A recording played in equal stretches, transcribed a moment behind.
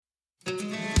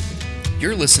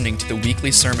You're listening to the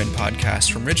weekly sermon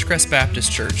podcast from Ridgecrest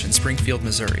Baptist Church in Springfield,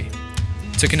 Missouri.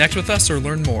 To connect with us or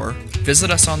learn more,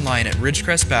 visit us online at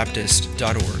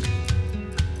ridgecrestbaptist.org.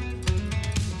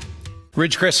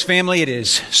 Ridgecrest family, it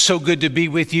is so good to be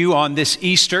with you on this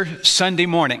Easter Sunday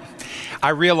morning. I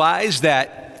realize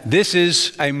that this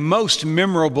is a most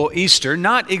memorable Easter,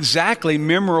 not exactly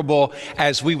memorable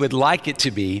as we would like it to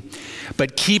be,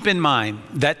 but keep in mind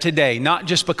that today, not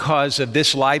just because of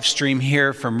this live stream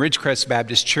here from Ridgecrest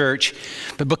Baptist Church,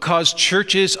 but because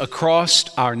churches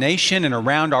across our nation and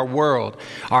around our world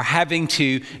are having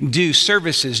to do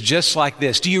services just like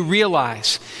this. Do you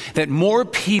realize that more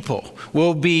people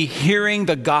will be hearing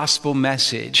the gospel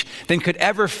message than could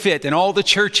ever fit in all the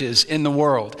churches in the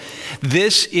world?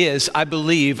 This is, I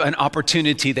believe, an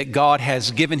opportunity that God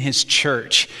has given His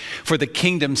church for the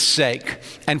kingdom's sake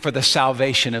and for the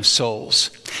salvation of souls.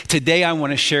 Today I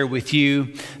want to share with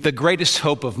you the greatest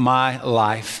hope of my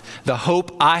life, the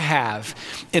hope I have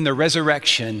in the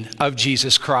resurrection of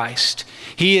Jesus Christ.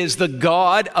 He is the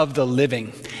God of the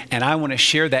living, and I want to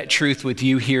share that truth with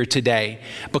you here today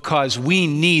because we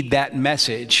need that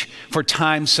message for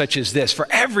times such as this, for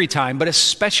every time, but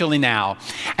especially now.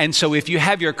 And so if you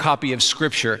have your copy of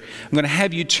Scripture, I'm going to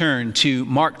have you turn to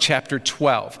Mark chapter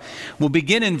 12. We'll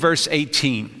begin in verse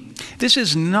 18. This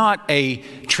is not a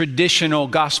traditional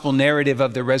gospel narrative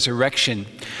of the resurrection,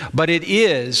 but it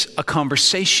is a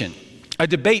conversation, a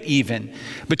debate even,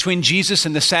 between Jesus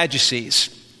and the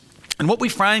Sadducees. And what we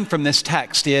find from this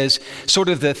text is sort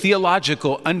of the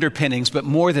theological underpinnings, but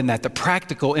more than that, the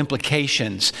practical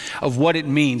implications of what it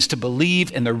means to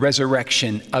believe in the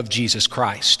resurrection of Jesus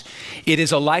Christ. It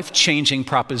is a life-changing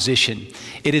proposition.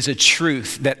 It is a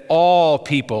truth that all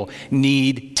people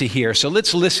need to hear. So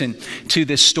let's listen to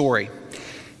this story.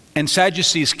 And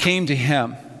Sadducees came to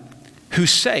him who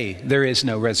say there is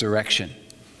no resurrection.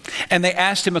 And they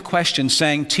asked him a question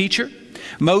saying, "Teacher,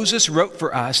 Moses wrote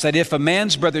for us that if a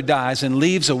man's brother dies and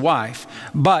leaves a wife,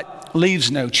 but leaves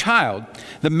no child,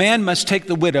 the man must take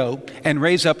the widow and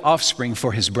raise up offspring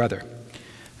for his brother.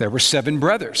 There were 7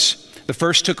 brothers. The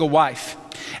first took a wife,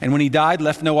 and when he died,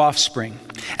 left no offspring.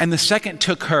 And the second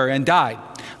took her and died,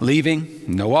 leaving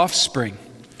no offspring.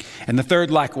 And the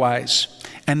third likewise.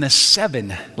 And the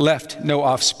 7 left no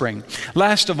offspring.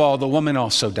 Last of all, the woman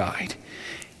also died."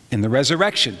 In the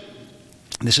resurrection,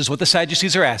 this is what the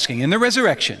Sadducees are asking. In the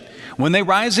resurrection, when they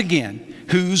rise again,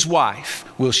 whose wife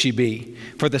will she be?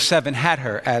 For the 7 had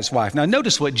her as wife. Now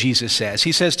notice what Jesus says.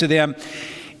 He says to them,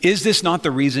 "Is this not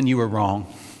the reason you were wrong?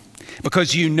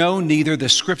 Because you know neither the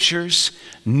scriptures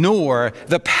nor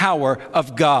the power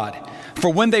of God. For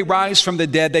when they rise from the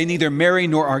dead, they neither marry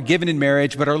nor are given in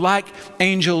marriage, but are like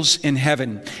angels in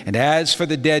heaven. And as for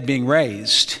the dead being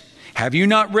raised, have you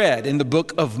not read in the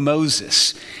book of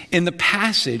Moses, in the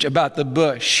passage about the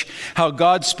bush, how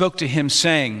God spoke to him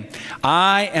saying,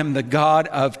 'I am the God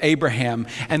of Abraham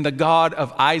and the God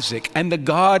of Isaac and the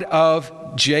God of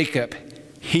Jacob.'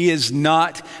 He is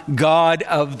not God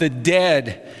of the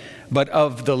dead, but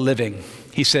of the living."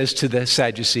 He says to the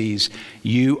Sadducees,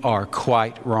 "You are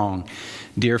quite wrong."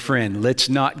 Dear friend, let's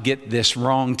not get this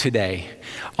wrong today.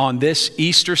 On this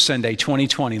Easter Sunday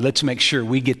 2020, let's make sure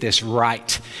we get this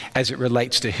right as it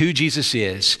relates to who Jesus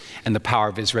is and the power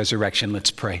of His resurrection.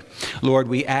 Let's pray. Lord,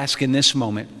 we ask in this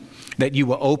moment that you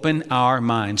will open our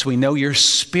minds. We know your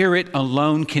Spirit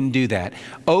alone can do that.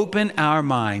 Open our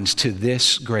minds to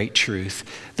this great truth,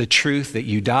 the truth that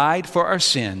you died for our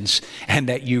sins and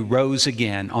that you rose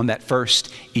again on that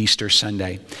first Easter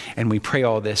Sunday. And we pray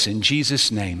all this in Jesus'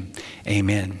 name.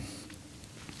 Amen.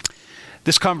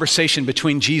 This conversation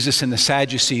between Jesus and the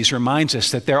Sadducees reminds us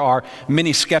that there are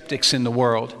many skeptics in the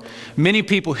world, many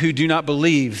people who do not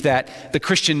believe that the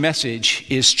Christian message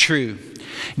is true.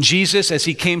 Jesus, as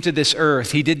he came to this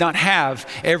earth, he did not have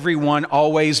everyone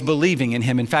always believing in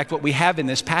him. In fact, what we have in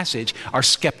this passage are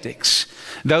skeptics,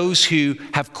 those who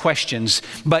have questions.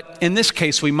 But in this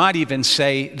case, we might even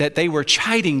say that they were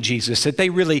chiding Jesus, that they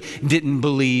really didn't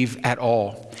believe at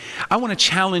all. I want to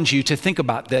challenge you to think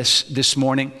about this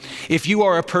morning. If you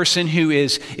are a person who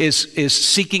is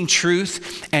seeking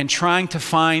truth and trying to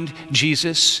find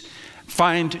Jesus,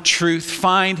 find truth,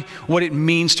 find what it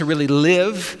means to really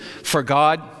live for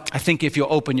God, I think if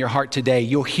you'll open your heart today,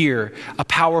 you'll hear a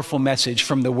powerful message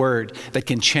from the Word that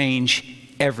can change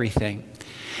everything.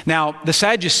 Now, the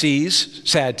Sadducees,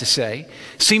 sad to say,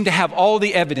 seem to have all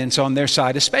the evidence on their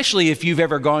side, especially if you've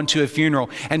ever gone to a funeral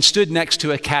and stood next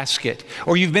to a casket,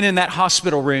 or you've been in that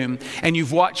hospital room and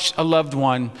you've watched a loved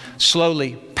one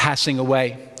slowly passing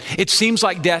away. It seems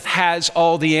like death has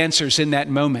all the answers in that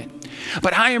moment.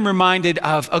 But I am reminded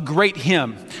of a great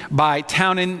hymn by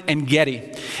Townend and Getty,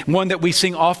 one that we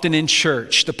sing often in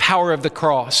church, The Power of the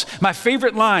Cross. My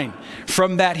favorite line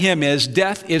from that hymn is,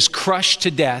 "Death is crushed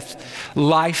to death,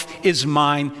 life is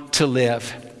mine to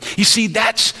live." You see,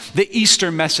 that's the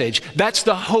Easter message. That's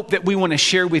the hope that we want to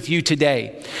share with you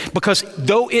today. Because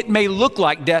though it may look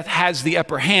like death has the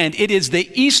upper hand, it is the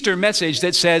Easter message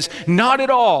that says, not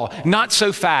at all, not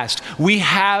so fast. We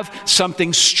have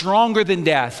something stronger than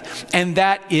death, and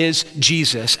that is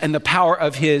Jesus and the power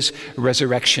of his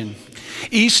resurrection.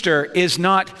 Easter is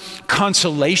not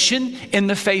consolation in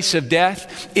the face of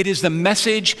death. It is the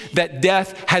message that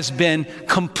death has been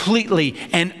completely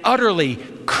and utterly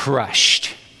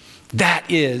crushed. That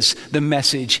is the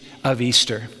message of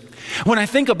Easter. When I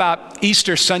think about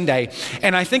Easter Sunday,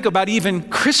 and I think about even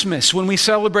Christmas, when we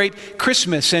celebrate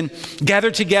Christmas and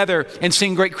gather together and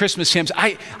sing great Christmas hymns,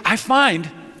 I find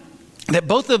that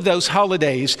both of those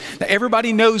holidays, that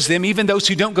everybody knows them, even those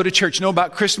who don't go to church know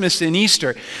about Christmas and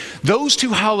Easter. Those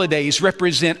two holidays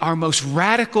represent our most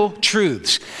radical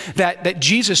truths, that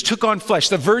Jesus took on flesh,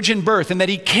 the virgin birth, and that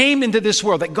he came into this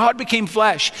world, that God became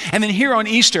flesh. And then here on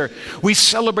Easter, we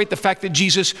celebrate the fact that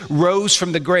Jesus rose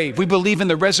from the grave. We believe in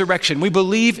the resurrection. We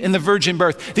believe in the virgin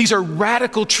birth. These are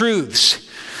radical truths.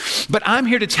 But I'm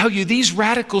here to tell you these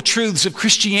radical truths of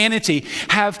Christianity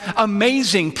have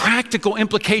amazing practical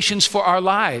implications for our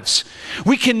lives.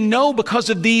 We can know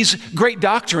because of these great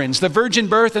doctrines, the virgin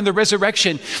birth and the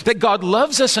resurrection, that God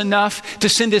loves us enough to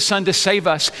send his son to save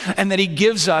us, and that he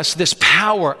gives us this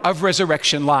power of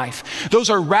resurrection life.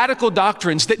 Those are radical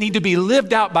doctrines that need to be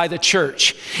lived out by the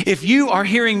church. If you are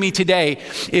hearing me today,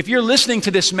 if you're listening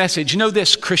to this message, know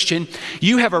this, Christian,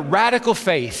 you have a radical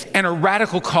faith and a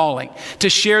radical calling to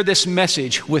share this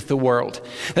message with the world.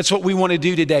 That's what we want to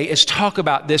do today, is talk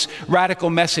about this radical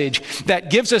message that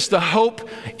gives us the hope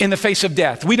in the face of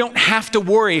death. We don't have to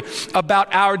worry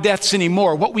about our deaths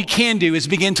anymore. What we can do is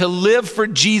begin to live for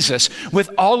Jesus with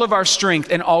all of our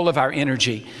strength and all of our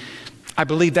energy. I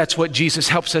believe that's what Jesus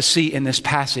helps us see in this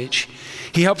passage.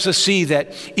 He helps us see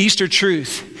that Easter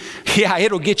truth, yeah,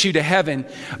 it'll get you to heaven,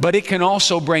 but it can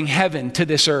also bring heaven to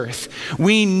this earth.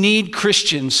 We need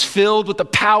Christians filled with the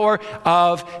power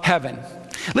of heaven.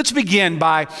 Let's begin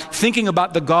by thinking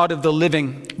about the God of the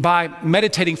living, by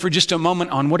meditating for just a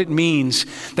moment on what it means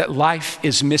that life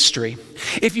is mystery.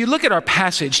 If you look at our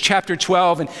passage, chapter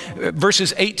 12 and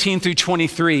verses 18 through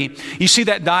 23, you see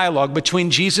that dialogue between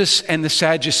Jesus and the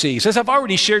Sadducees. As I've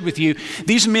already shared with you,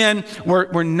 these men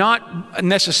were not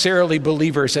necessarily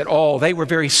believers at all. They were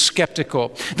very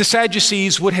skeptical. The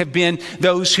Sadducees would have been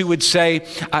those who would say,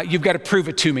 you've got to prove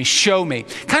it to me, show me.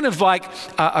 Kind of like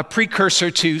a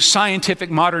precursor to scientific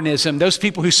modernism. Those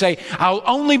people who say, I'll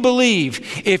only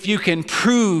believe if you can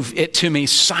prove it to me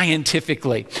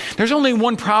scientifically. There's only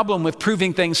one problem with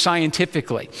proving things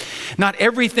scientifically. Not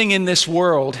everything in this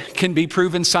world can be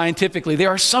proven scientifically. There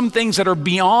are some things that are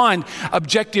beyond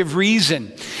objective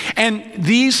reason. And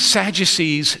these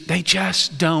Sadducees, they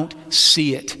just don't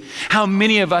see it. How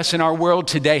many of us in our world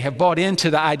today have bought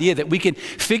into the idea that we can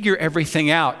figure everything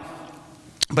out?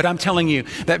 But I'm telling you,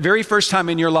 that very first time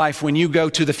in your life when you go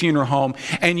to the funeral home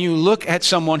and you look at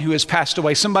someone who has passed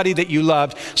away, somebody that you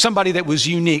loved, somebody that was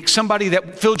unique, somebody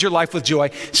that filled your life with joy,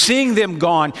 seeing them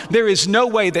gone, there is no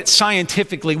way that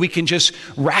scientifically we can just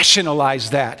rationalize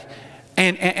that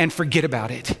and forget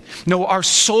about it. No, our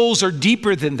souls are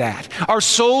deeper than that. Our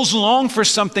souls long for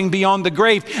something beyond the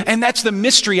grave. And that's the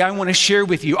mystery I want to share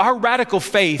with you. Our radical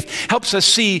faith helps us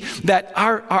see that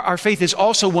our faith is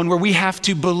also one where we have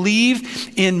to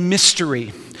believe in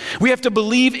mystery. We have to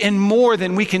believe in more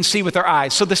than we can see with our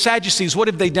eyes. So the Sadducees, what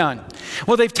have they done?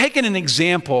 Well, they've taken an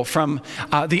example from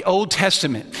the Old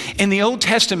Testament. In the Old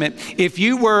Testament, if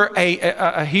you were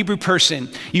a Hebrew person,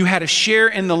 you had a share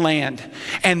in the land.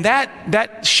 And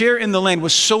that share in the land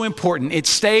was so important. It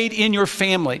stayed in your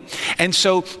family. And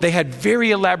so they had very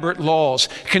elaborate laws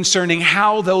concerning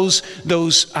how those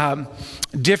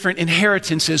different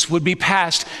inheritances would be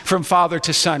passed from father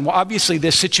to son. Well, obviously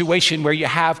this situation where you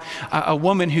have a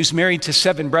woman who's married to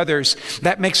 7 brothers,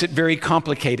 that makes it very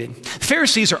complicated. The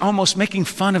Pharisees are almost making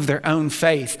fun of their own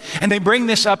faith. And they bring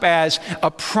this up as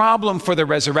a problem for the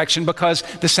resurrection because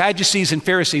the Sadducees and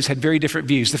Pharisees had very different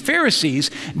views. The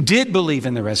Pharisees did believe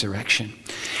in the resurrection.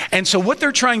 And so what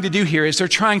they're trying to do here is they're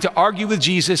trying to argue with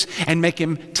Jesus and make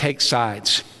him take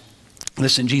sides.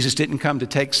 Listen, Jesus didn't come to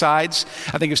take sides.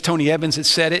 I think it was Tony Evans that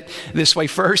said it this way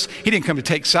first. He didn't come to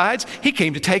take sides. He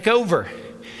came to take over.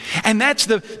 And that's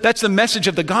the message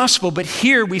of the gospel. But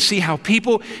here we see how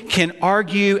people can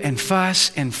argue and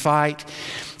fuss and fight.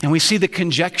 And we see the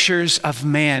conjectures of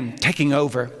man taking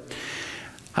over.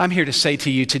 I'm here to say to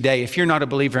you today, if you're not a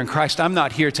believer in Christ, I'm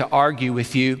not here to argue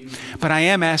with you, but I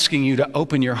am asking you to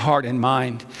open your heart and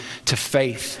mind to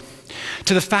faith,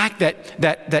 to the fact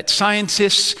that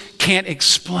scientists can't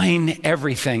explain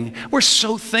everything. We're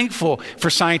so thankful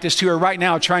for scientists who are right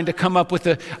now trying to come up with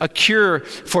a cure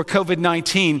for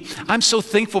COVID-19. I'm so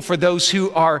thankful for those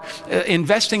who are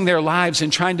investing their lives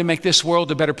in trying to make this world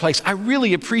a better place. I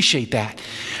really appreciate that.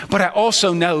 But I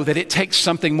also know that it takes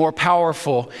something more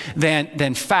powerful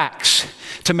than facts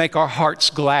to make our hearts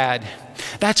glad.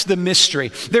 That's the mystery.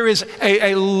 There is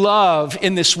a love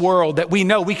in this world that we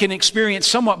know we can experience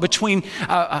somewhat between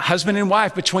a husband and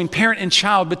wife, between parent and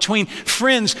child, between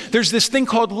friends. There's this thing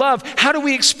called love. How do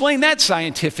we explain that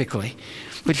scientifically?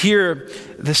 But here,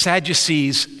 the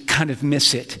Sadducees kind of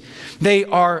miss it. They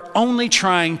are only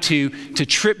trying to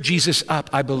trip Jesus up,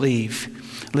 I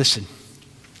believe. Listen.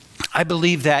 I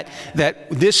believe that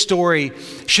this story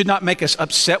should not make us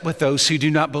upset with those who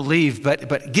do not believe,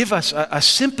 but give us a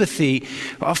sympathy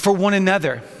for one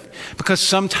another, because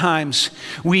sometimes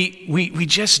we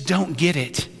just don't get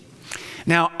it.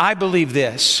 Now, I believe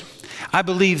this. I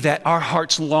believe that our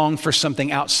hearts long for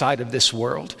something outside of this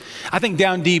world. I think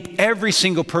down deep, every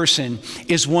single person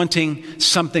is wanting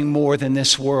something more than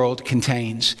this world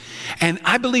contains. And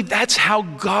I believe that's how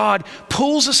God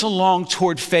pulls us along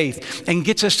toward faith and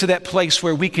gets us to that place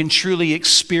where we can truly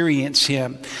experience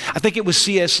Him. I think it was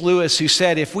C.S. Lewis who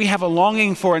said, if we have a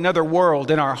longing for another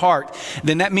world in our heart,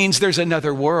 then that means there's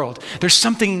another world. There's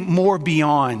something more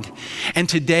beyond. And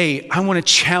today, I want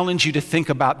to challenge you to think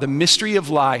about the mystery of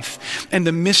life and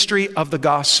the mystery of the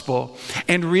gospel,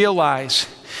 and realize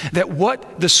that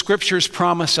what the scriptures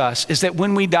promise us is that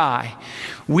when we die,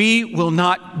 we will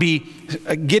not be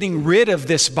getting rid of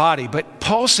this body. But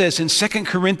Paul says in 2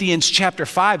 Corinthians chapter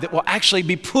 5 that we'll actually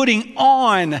be putting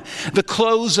on the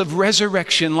clothes of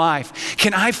resurrection life.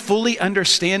 Can I fully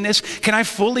understand this? Can I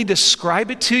fully describe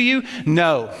it to you?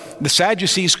 No, the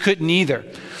Sadducees couldn't either.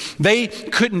 They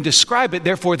couldn't describe it,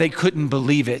 therefore they couldn't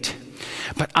believe it.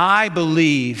 But I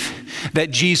believe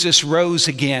that Jesus rose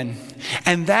again,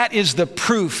 and that is the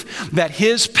proof that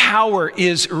His power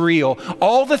is real.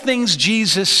 All the things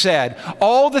Jesus said,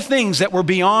 all the things that were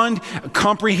beyond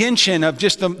comprehension of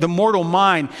just the mortal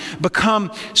mind,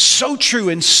 become so true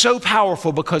and so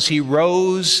powerful because He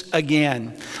rose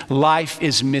again. Life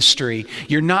is mystery.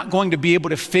 You're not going to be able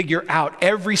to figure out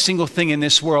every single thing in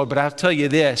this world, but I'll tell you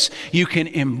this, you can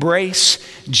embrace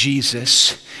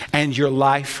Jesus and your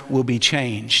life will be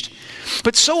changed.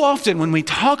 But so often when we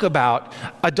talk about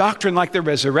a doctrine like the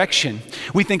resurrection,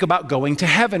 we think about going to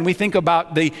heaven. We think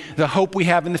about the hope we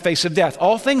have in the face of death,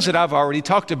 all things that I've already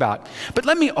talked about. But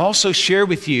let me also share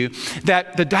with you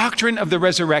that the doctrine of the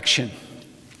resurrection,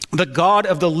 the God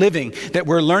of the living that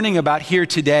we're learning about here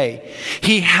today,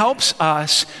 He helps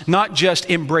us not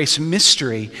just embrace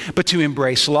mystery, but to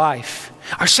embrace life.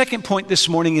 Our second point this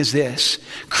morning is this: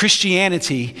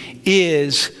 Christianity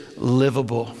is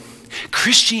livable.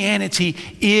 Christianity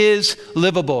is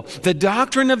livable. The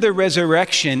doctrine of the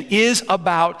resurrection is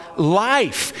about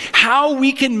life, how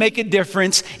we can make a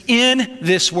difference in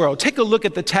this world. Take a look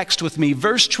at the text with me,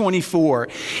 verse 24.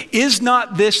 Is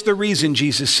not this the reason,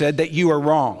 Jesus said, that you are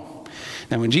wrong?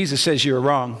 Now, when Jesus says you're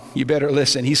wrong, you better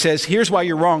listen. He says, here's why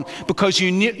you're wrong: because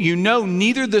you know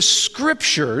neither the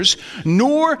scriptures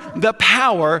nor the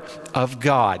power of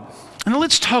God. And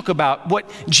let's talk about what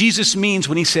Jesus means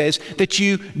when He says that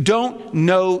you don't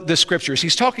know the scriptures.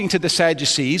 He's talking to the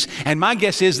Sadducees, and my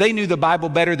guess is they knew the Bible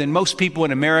better than most people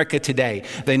in America today.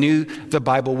 They knew the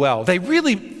Bible well. They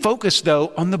really focused,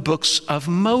 though, on the books of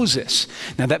Moses.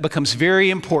 Now, that becomes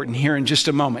very important here in just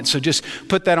a moment, so just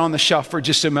put that on the shelf for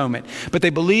just a moment. But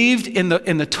they believed in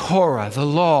the Torah, the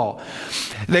law.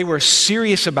 They were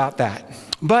serious about that.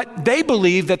 But they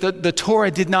believed that the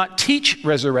Torah did not teach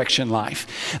resurrection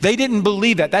life. They didn't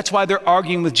believe that. That's why they're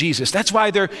arguing with Jesus. That's why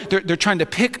they're trying to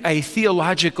pick a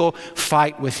theological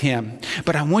fight with Him.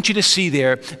 But I want you to see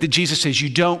there that Jesus says you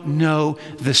don't know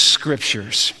the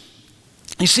scriptures.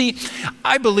 You see,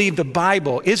 I believe the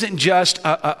Bible isn't just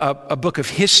a book of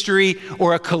history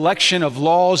or a collection of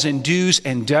laws and do's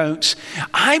and don'ts.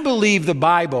 I believe the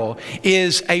Bible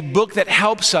is a book that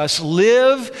helps us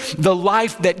live the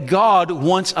life that God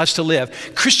wants us to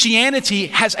live. Christianity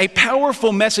has a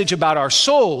powerful message about our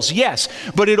souls, yes,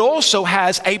 but it also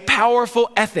has a powerful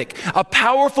ethic, a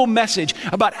powerful message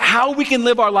about how we can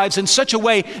live our lives in such a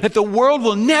way that the world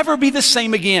will never be the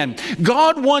same again.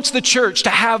 God wants the church to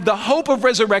have the hope of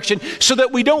resurrection so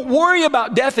that we don't worry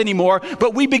about death anymore,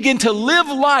 but we begin to live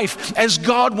life as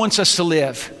God wants us to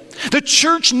live. The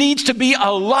church needs to be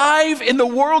alive in the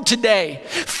world today,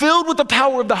 filled with the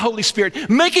power of the Holy Spirit,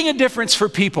 making a difference for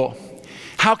people.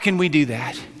 How can we do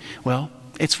that? Well,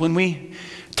 it's when we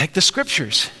take the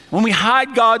scriptures, when we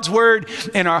hide God's word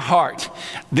in our heart,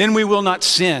 then we will not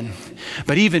sin.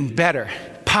 But even better,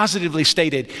 positively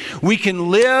stated, we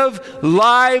can live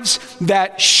lives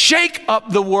that shake up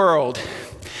the world.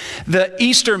 The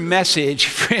Easter message,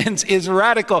 friends, is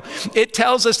radical. It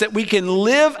tells us that we can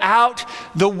live out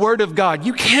the Word of God.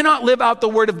 You cannot live out the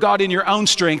Word of God in your own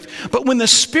strength, but when the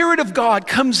Spirit of God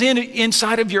comes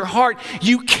inside of your heart,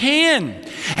 you can.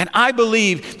 And I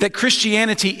believe that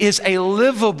Christianity is a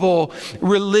livable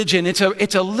religion. It's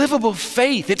a livable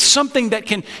faith. It's something that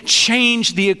can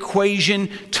change the equation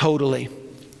totally.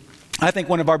 I think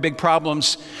one of our big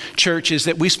problems, church, is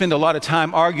that we spend a lot of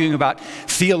time arguing about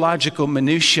theological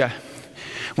minutia,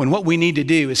 when what we need to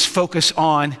do is focus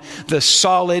on the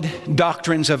solid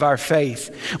doctrines of our faith.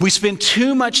 We spend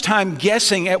too much time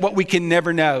guessing at what we can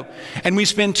never know, and we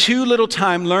spend too little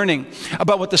time learning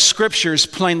about what the scriptures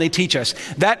plainly teach us.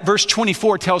 That verse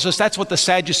 24 tells us that's what the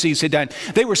Sadducees had done.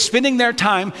 They were spending their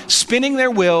time, spinning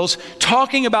their wheels,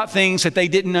 talking about things that they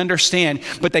didn't understand,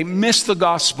 but they missed the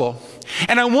gospel.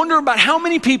 And I wonder about how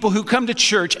many people who come to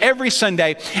church every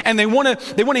Sunday and they want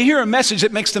to hear a message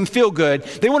that makes them feel good.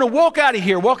 They want to walk out of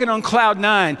here walking on cloud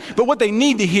nine. But what they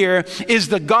need to hear is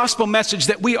the gospel message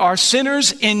that we are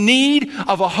sinners in need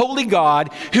of a holy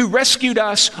God who rescued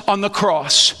us on the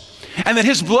cross. And that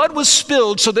his blood was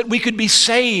spilled so that we could be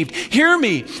saved. Hear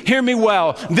me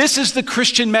well. This is the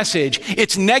Christian message.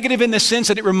 It's negative in the sense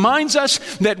that it reminds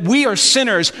us that we are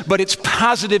sinners, but it's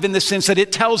positive in the sense that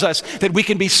it tells us that we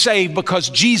can be saved because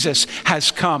Jesus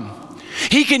has come.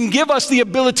 He can give us the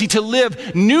ability to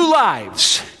live new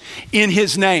lives in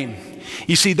his name.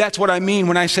 You see, that's what I mean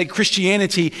when I say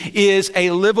Christianity is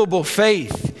a livable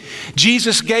faith.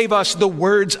 Jesus gave us the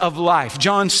words of life.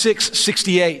 John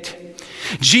 6:68.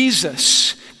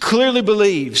 Jesus clearly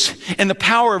believes in the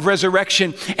power of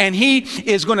resurrection, and he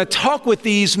is going to talk with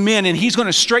these men and he's going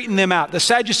to straighten them out. The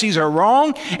Sadducees are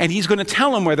wrong, and he's going to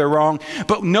tell them where they're wrong.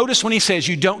 But notice when he says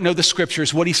you don't know the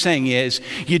scriptures, what he's saying is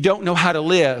you don't know how to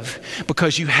live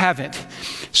because you haven't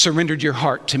surrendered your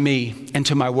heart to me and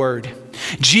to my word.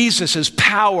 Jesus'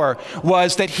 power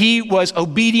was that he was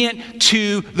obedient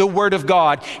to the word of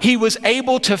God. He was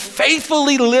able to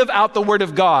faithfully live out the word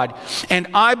of God. And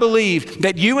I believe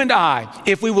that you and I,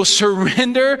 if we will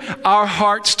surrender our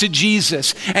hearts to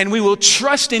Jesus and we will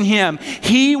trust in him,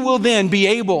 he will then be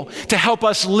able to help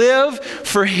us live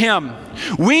for him.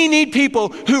 We need people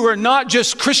who are not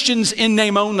just Christians in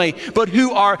name only, but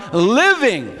who are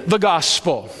living the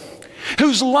gospel,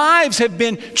 whose lives have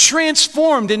been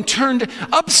transformed and turned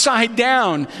upside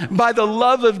down by the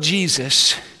love of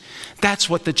Jesus. That's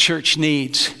what the church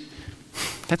needs.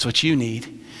 That's what you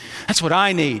need. That's what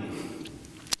I need.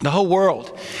 The whole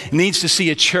world needs to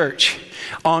see a church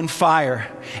on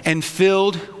fire and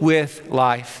filled with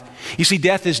life. You see,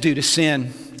 death is due to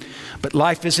sin, but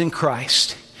life is in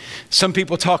Christ. Some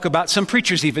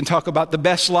preachers even talk about the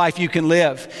best life you can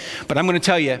live. But I'm going to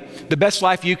tell you, the best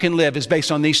life you can live is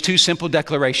based on these two simple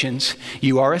declarations.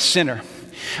 You are a sinner,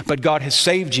 but God has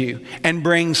saved you and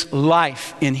brings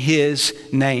life in his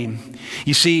name.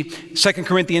 You see, 2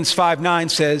 Corinthians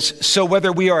 5:9 says, so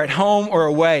whether we are at home or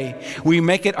away, we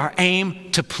make it our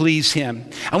aim to please him.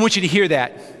 I want you to hear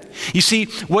that. You see,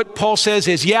 what Paul says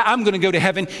is, yeah, I'm going to go to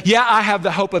heaven. Yeah, I have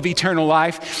the hope of eternal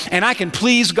life, and I can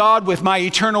please God with my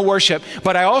eternal worship.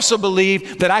 But I also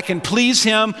believe that I can please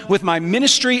him with my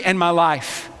ministry and my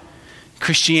life.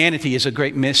 Christianity is a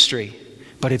great mystery,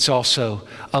 but it's also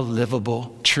a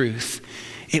livable truth.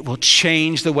 It will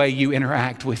change the way you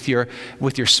interact with your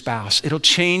spouse. It'll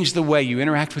change the way you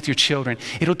interact with your children.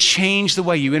 It'll change the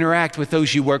way you interact with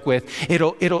those you work with.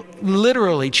 It'll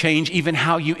literally change even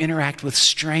how you interact with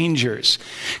strangers.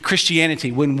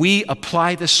 Christianity, when we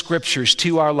apply the scriptures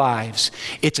to our lives,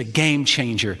 it's a game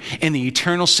changer. In the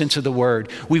eternal sense of the word,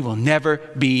 we will never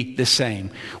be the same.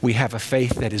 We have a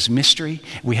faith that is mystery.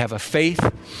 We have a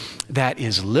faith that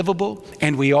is livable,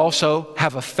 and we also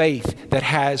have a faith that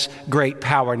has great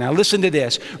power. Now listen to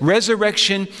this.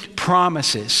 Resurrection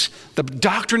promises, the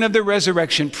doctrine of the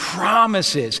resurrection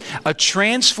promises a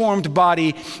transformed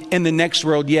body in the next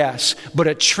world, yes, but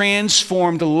a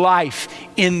transformed life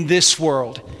in this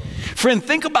world. Friend,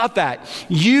 think about that.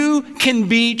 You can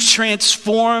be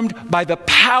transformed by the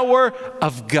power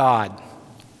of God.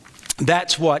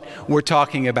 That's what we're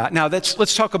talking about. Now,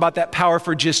 let's talk about that power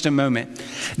for just a moment.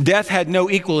 Death had no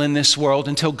equal in this world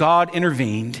until God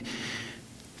intervened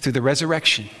through the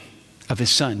resurrection of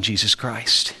his son, Jesus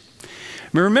Christ.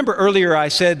 Remember earlier I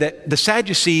said that the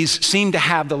Sadducees seem to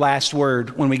have the last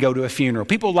word when we go to a funeral.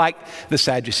 People like the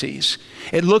Sadducees.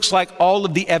 It looks like all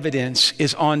of the evidence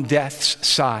is on death's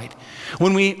side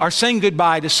when we are saying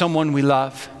goodbye to someone we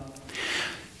love.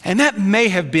 And that may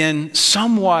have been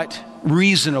somewhat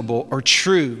reasonable or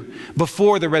true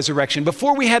before the resurrection.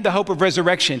 Before we had the hope of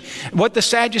resurrection, what the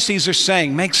Sadducees are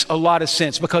saying makes a lot of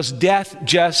sense because death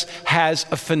just has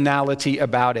a finality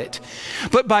about it.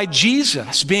 But by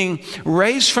Jesus being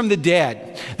raised from the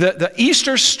dead, the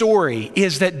Easter story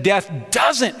is that death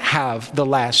doesn't have the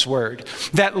last word.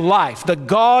 That life, the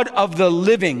God of the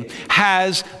living,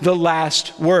 has the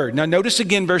last word. Now notice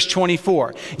again verse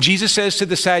 24. Jesus says to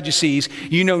the Sadducees,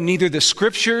 you know neither the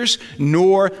scriptures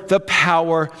nor the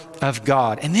power of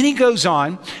God. And then he goes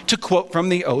on to quote from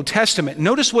the Old Testament.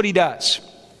 Notice what he does.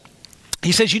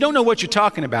 He says, you don't know what you're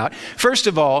talking about. First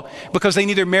of all, because they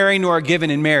neither marry nor are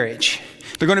given in marriage.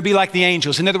 They're going to be like the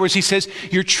angels. In other words, he says,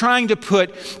 you're trying to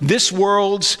put this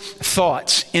world's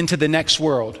thoughts into the next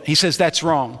world. He says, that's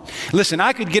wrong. Listen,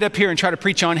 I could get up here and try to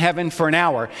preach on heaven for an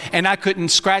hour, and I couldn't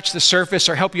scratch the surface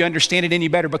or help you understand it any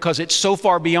better because it's so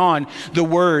far beyond the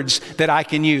words that I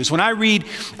can use. When I read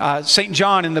St.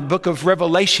 John in the book of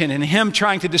Revelation and him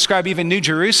trying to describe even New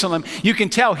Jerusalem, you can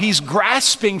tell he's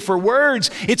grasping for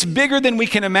words. It's bigger than we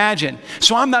can imagine.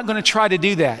 So I'm not going to try to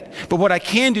do that. But what I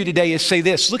can do today is say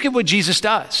this. Look at what Jesus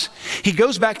does. He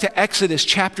goes back to Exodus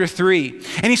chapter 3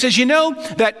 and he says, you know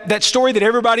that story that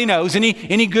everybody knows,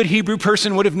 any good Hebrew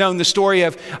person would have known the story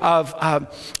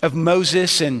of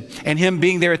Moses and him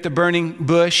being there at the burning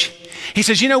bush. He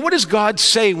says, you know, what does God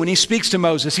say when he speaks to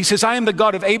Moses? He says, I am the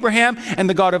God of Abraham and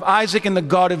the God of Isaac and the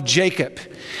God of Jacob.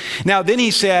 Now then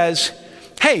he says,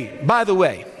 hey, by the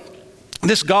way,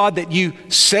 this God that you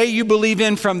say you believe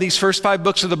in from these first 5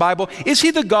 books of the Bible, is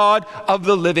he the God of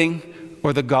the living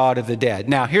or the God of the dead?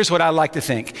 Now, here's what I like to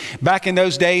think. Back in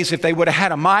those days, if they would have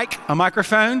had a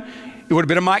microphone, it would have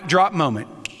been a mic drop moment.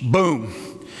 Boom.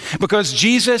 Because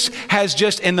Jesus has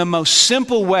just in the most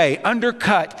simple way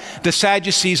undercut the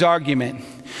Sadducees' argument.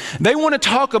 They want to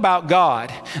talk about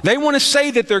God. They want to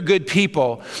say that they're good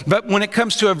people. But when it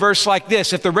comes to a verse like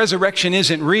this, if the resurrection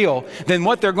isn't real, then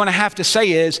what they're going to have to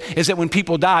say is that when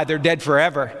people die, they're dead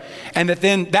forever. And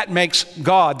that makes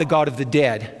God the God of the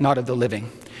dead, not of the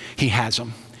living. He has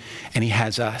them, and he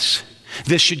has us.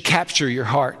 This should capture your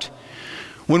heart.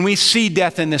 When we see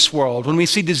death in this world, when we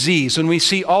see disease, when we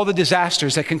see all the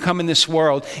disasters that can come in this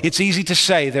world, it's easy to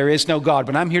say there is no God.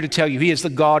 But I'm here to tell you, he is the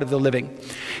God of the living.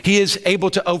 He is able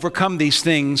to overcome these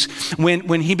things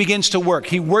when he begins to work.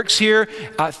 He works here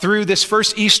through this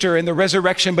first Easter and the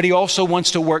resurrection, but he also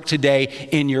wants to work today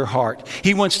in your heart.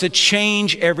 He wants to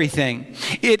change everything.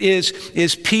 It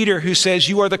is Peter who says,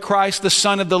 you are the Christ, the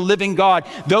Son of the living God.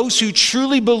 Those who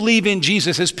truly believe in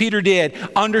Jesus, as Peter did,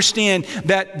 understand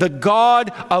that the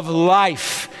God of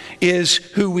life is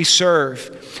who we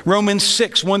serve. Romans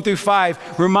 6,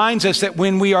 1-5 reminds us that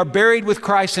when we are buried with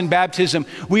Christ in baptism,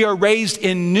 we are raised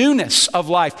in newness of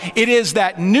life. It is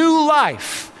that new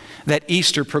life that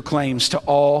Easter proclaims to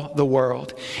all the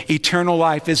world. Eternal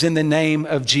life is in the name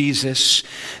of Jesus.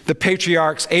 The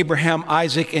patriarchs, Abraham,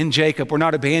 Isaac, and Jacob, were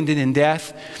not abandoned in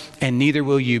death, and neither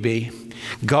will you be.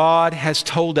 God has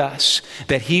told us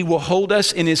that he will hold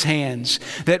us in his hands,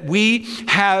 that we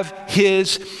have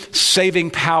his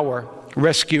saving power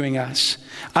rescuing us.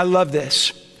 I love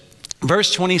this.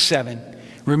 Verse 27,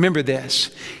 remember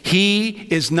this. He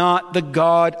is not the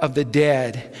God of the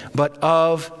dead, but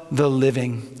of the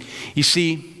living. You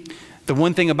see, the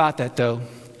one thing about that though,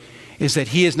 is that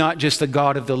he is not just the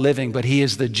God of the living, but he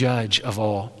is the judge of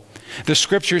all. The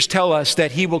scriptures tell us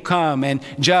that he will come and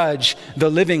judge the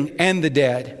living and the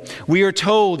dead. We are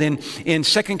told in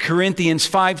 2 Corinthians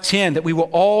 5:10 that we will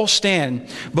all stand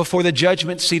before the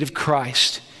judgment seat of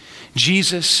Christ.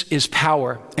 Jesus is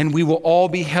power, and we will all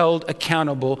be held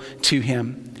accountable to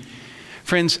him.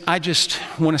 Friends, I just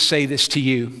want to say this to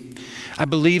you. I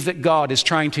believe that God is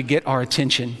trying to get our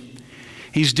attention.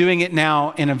 He's doing it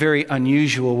now in a very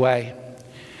unusual way.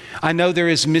 I know there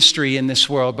is mystery in this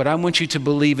world, but I want you to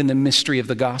believe in the mystery of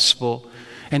the gospel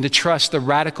and to trust the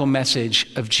radical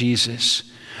message of Jesus.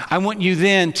 I want you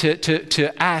then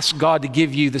to ask God to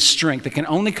give you the strength that can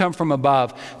only come from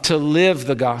above to live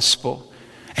the gospel.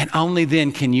 And only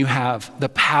then can you have the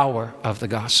power of the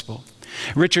gospel.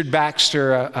 Richard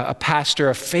Baxter, a pastor,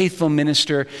 a faithful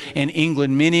minister in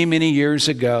England many, many years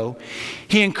ago,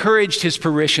 he encouraged his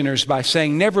parishioners by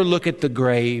saying, never look at the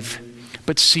grave,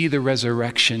 but see the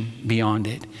resurrection beyond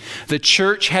it. The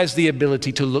church has the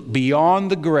ability to look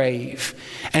beyond the grave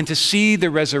and to see the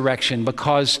resurrection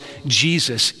because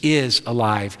Jesus is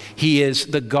alive. He is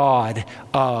the God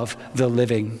of the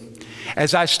living.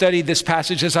 As I studied this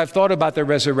passage, as I've thought about the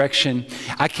resurrection,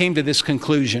 I came to this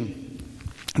conclusion.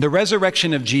 The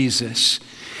resurrection of Jesus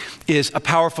is a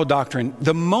powerful doctrine.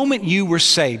 The moment you were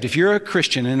saved, if you're a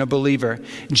Christian and a believer,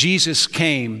 Jesus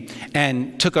came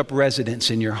and took up residence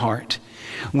in your heart.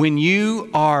 When you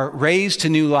are raised to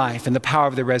new life in the power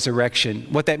of the resurrection,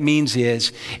 what that means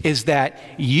is that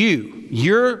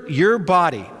your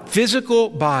body, physical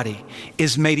body,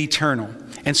 is made eternal.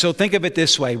 And so think of it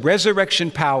this way: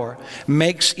 resurrection power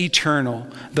makes eternal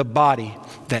the body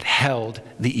that held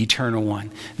the eternal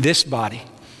one. This body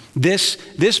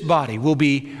will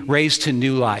be raised to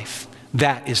new life.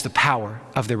 That is the power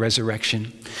of the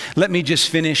resurrection. Let me just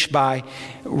finish by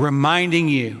reminding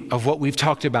you of what we've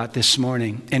talked about this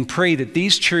morning, and pray that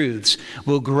these truths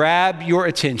will grab your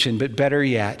attention, but better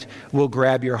yet, will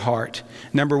grab your heart.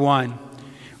 Number one,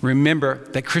 remember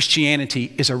that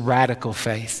Christianity is a radical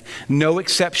faith. No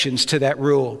exceptions to that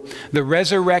rule. The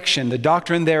resurrection, the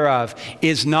doctrine thereof,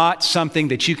 is not something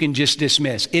that you can just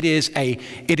dismiss. It is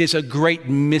a great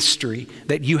mystery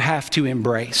that you have to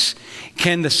embrace.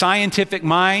 Can the scientific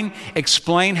mind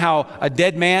explain how a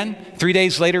dead man 3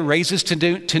 days later raises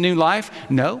to new life?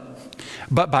 No.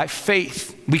 But by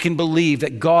faith, we can believe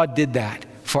that God did that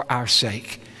for our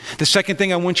sake. The second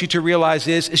thing I want you to realize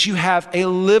is you have a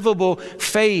livable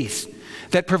faith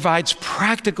that provides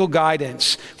practical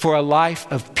guidance for a life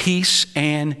of peace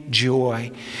and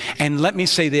joy. And let me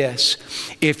say this: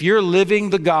 if you're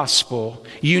living the gospel,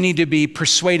 you need to be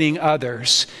persuading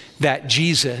others that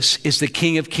Jesus is the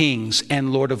King of Kings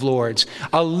and Lord of Lords.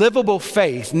 A livable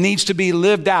faith needs to be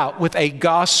lived out with a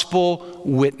gospel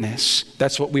witness.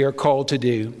 That's what we are called to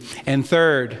do. And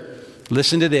third,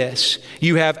 listen to this: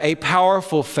 you have a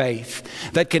powerful faith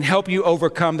that can help you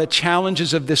overcome the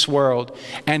challenges of this world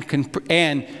and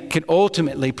can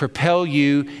ultimately propel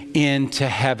you into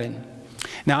heaven.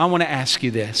 Now, I want to ask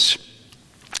you this: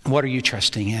 what are you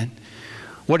trusting in?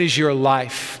 What is your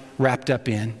life wrapped up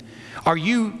in? Are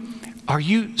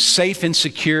you safe and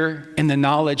secure in the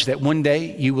knowledge that one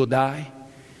day you will die?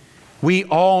 We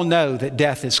all know that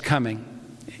death is coming.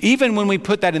 Even when we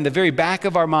put that in the very back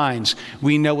of our minds,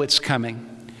 we know it's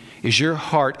coming. Is your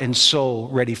heart and soul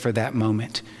ready for that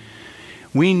moment?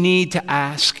 We need to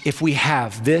ask if we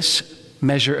have this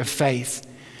measure of faith,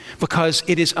 because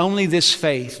it is only this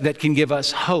faith that can give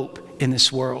us hope in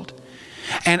this world.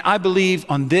 And I believe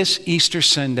on this Easter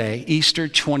Sunday, Easter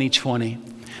 2020,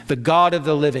 the God of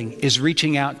the living is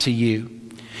reaching out to you,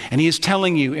 and He is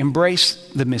telling you, embrace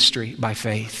the mystery by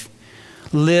faith.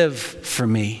 Live for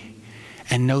me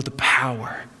and know the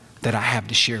power that I have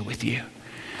to share with you.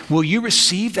 Will you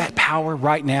receive that power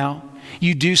right now?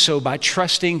 You do so by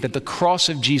trusting that the cross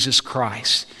of Jesus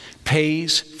Christ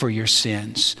pays for your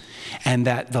sins, and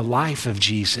that the life of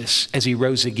Jesus, as He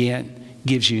rose again,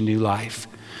 gives you new life.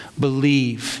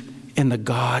 Believe in the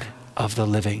God of the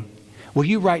living. Will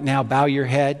you right now bow your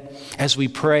head as we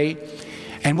pray?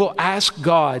 And we'll ask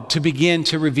God to begin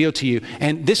to reveal to you.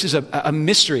 And this is a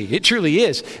mystery. It truly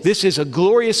is. This is a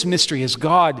glorious mystery, as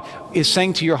God is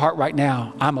saying to your heart right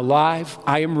now, I'm alive,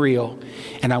 I am real,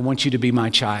 and I want you to be my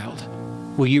child.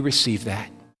 Will you receive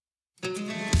that?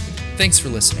 Thanks for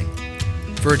listening.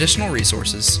 For additional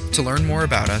resources, to learn more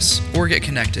about us, or get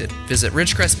connected, visit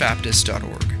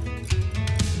ridgecrestbaptist.org.